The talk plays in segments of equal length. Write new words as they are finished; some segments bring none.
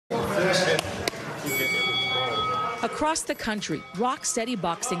Across the country, rock-steady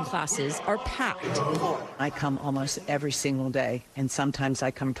boxing classes are packed. I come almost every single day, and sometimes I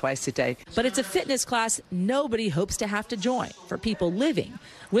come twice a day. But it's a fitness class nobody hopes to have to join for people living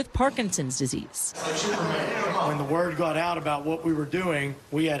with Parkinson's disease. When the word got out about what we were doing,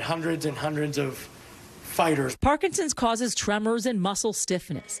 we had hundreds and hundreds of fighters. Parkinson's causes tremors and muscle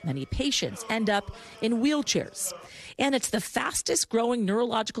stiffness. Many patients end up in wheelchairs. And it's the fastest growing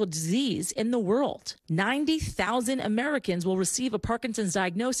neurological disease in the world. 90,000 Americans will receive a Parkinson's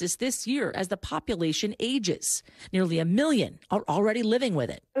diagnosis this year as the population ages. Nearly 1 million are already living with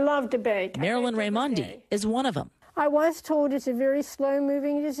it. I love to bake. Marilyn Raimondi is one of them. I was told it's a very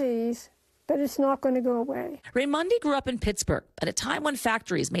slow-moving disease, but it's not going to go away. Raimondi grew up in Pittsburgh at a time when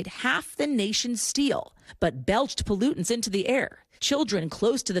factories made half the nation's steel, but belched pollutants into the air. Children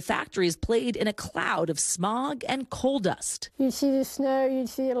close to the factories played in a cloud of smog and coal dust. You'd see the snow, you'd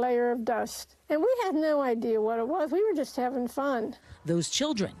see a layer of dust. And we had no idea what it was. We were just having fun. Those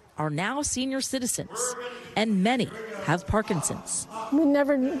children are now senior citizens, and many have Parkinson's. We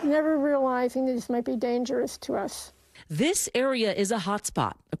never realizing that this might be dangerous to us. This area is a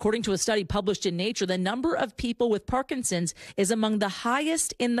hotspot. According to a study published in Nature, the number of people with Parkinson's is among the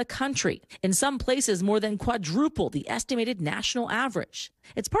highest in the country. In some places, more than quadruple the estimated national average.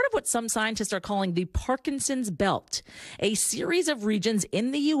 It's part of what some scientists are calling the Parkinson's Belt, a series of regions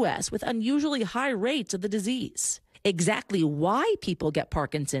in the U.S. with unusually high rates of the disease. Exactly why people get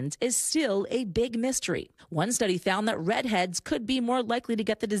Parkinson's is still a big mystery. One study found that redheads could be more likely to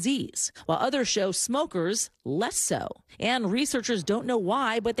get the disease, while others show smokers less so. And researchers don't know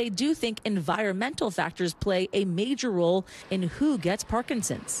why, but they do think environmental factors play a major role in who gets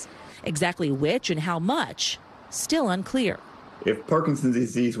Parkinson's. Exactly which and how much, still unclear. If Parkinson's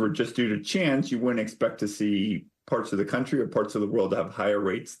disease were just due to chance, you wouldn't expect to see parts of the country or parts of the world have higher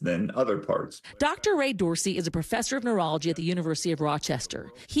rates than other parts. Dr. Ray Dorsey is a professor of neurology at the University of Rochester.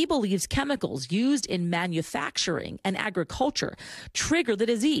 He believes chemicals used in manufacturing and agriculture trigger the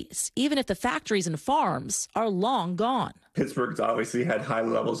disease, even if the factories and farms are long gone. Pittsburgh's obviously had high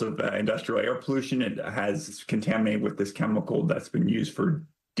levels of industrial air pollution. It has contaminated with this chemical that's been used for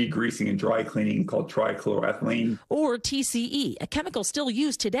degreasing and dry cleaning called trichloroethylene. Or TCE, a chemical still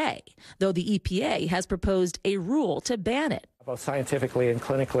used today, though the EPA has proposed a rule to ban it. Both scientifically and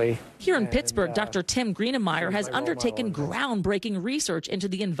clinically. Here in Pittsburgh, Dr. Tim Greenemeyer has undertaken groundbreaking research into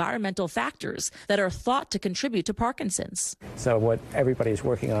the environmental factors that are thought to contribute to Parkinson's. So what everybody's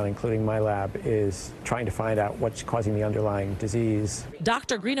working on, including my lab, is trying to find out what's causing the underlying disease.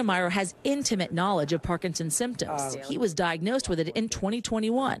 Dr. Greenemeyer has intimate knowledge of Parkinson's symptoms. He was diagnosed with it in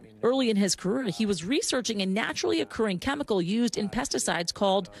 2021. Early in his career, he was researching a naturally occurring chemical used in pesticides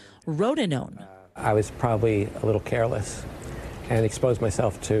called rotenone. I was probably a little careless and exposed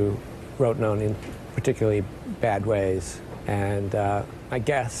myself to rotenone in particularly bad ways. And my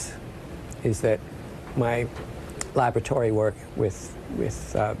guess is that my laboratory work with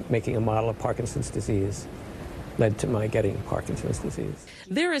making a model of Parkinson's disease led to my getting Parkinson's disease.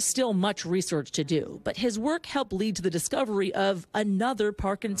 There is still much research to do, but his work helped lead to the discovery of another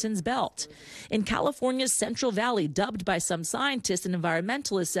Parkinson's belt. In California's Central Valley, dubbed by some scientists and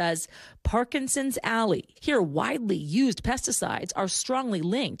environmentalists as Parkinson's Alley. Here, widely used pesticides are strongly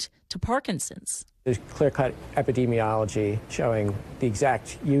linked to Parkinson's. There's clear-cut epidemiology showing the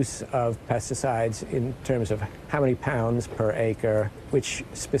exact use of pesticides in terms of how many pounds per acre, which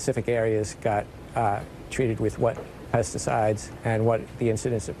specific areas got treated with what pesticides, and what the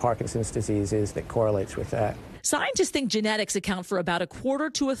incidence of Parkinson's disease is that correlates with that. Scientists think genetics account for about 1/4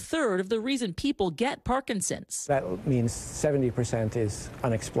 to 1/3 of the reason people get Parkinson's. That means 70% is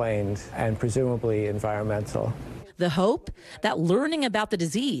unexplained and presumably environmental. The hope that learning about the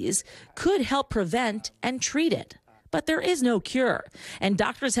disease could help prevent and treat it. But there is no cure, and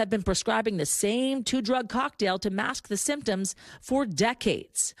doctors have been prescribing the same 2-drug cocktail to mask the symptoms for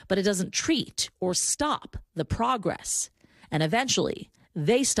decades. But it doesn't treat or stop the progress. And eventually,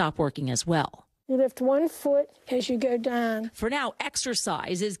 they stop working as well. You lift one foot as you go down. For now,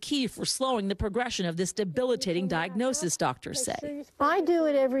 exercise is key for slowing the progression of this debilitating diagnosis, doctors say. I do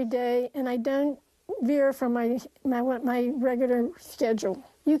it every day, and I don't veer from my regular schedule.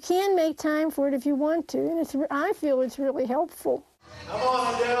 You can make time for it if you want to, and I feel it's really helpful. Come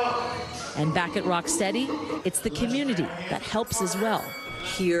on, Adele. And back at Rocksteady, it's the community that helps as well.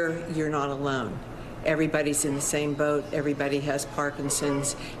 Here, you're not alone. Everybody's in the same boat. Everybody has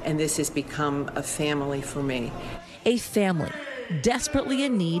Parkinson's, and this has become a family for me. A family desperately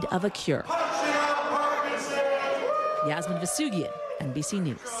in need of a cure. Yasmin Vasugian, NBC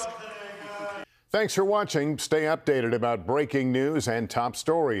News. Thanks for watching. Stay updated about breaking news and top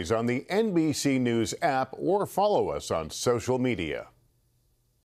stories on the NBC News app or follow us on social media.